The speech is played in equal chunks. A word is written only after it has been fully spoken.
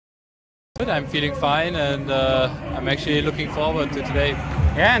Good, I'm feeling fine, and I'm actually looking forward to today.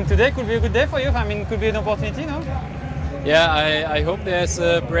 Yeah, and today could be a good day for you. I mean, could be an opportunity, no? Yeah, I hope there's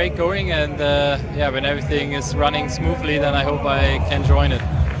a break going, and yeah, when everything is running smoothly, then I hope I can join it.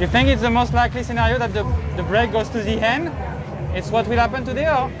 You think it's the most likely scenario that the break goes to the end? It's what will happen today,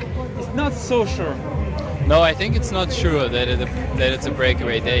 or it's not so sure? No, I think it's not sure that it's a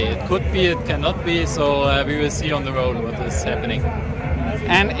breakaway day. It could be, it cannot be, so we will see on the road what is happening.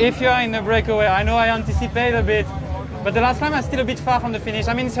 And if you are in the breakaway, I know I anticipate a bit, but the last climb is still a bit far from the finish.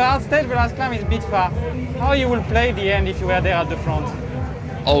 I mean, it's a hard stage, but the last climb is a bit far. How you will play the end if you were there at the front?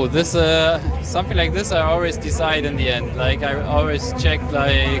 Oh, this something like this I always decide in the end. Like I always check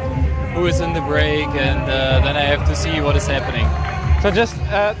like who is in the break, and then I have to see what is happening. So just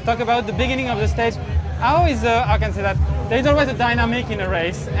talk about the beginning of the stage. How is I can say that there is always a dynamic in a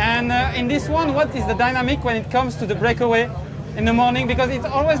race, and in this one, what is the dynamic when it comes to the breakaway in the morning? Because it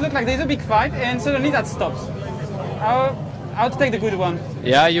always looks like there's a big fight, and suddenly that stops. How to take the good one?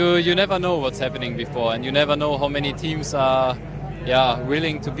 Yeah, you never know what's happening before, and you never know how many teams are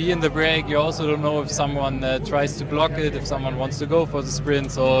willing to be in the break. You also don't know if someone tries to block it, if someone wants to go for the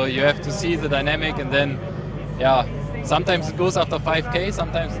sprint. So you have to see the dynamic, and then sometimes it goes after 5K,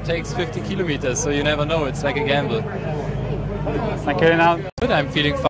 sometimes it takes 50 kilometers, so you never know. It's like a gamble. Thank you, Lennard. Good, I'm feeling fine.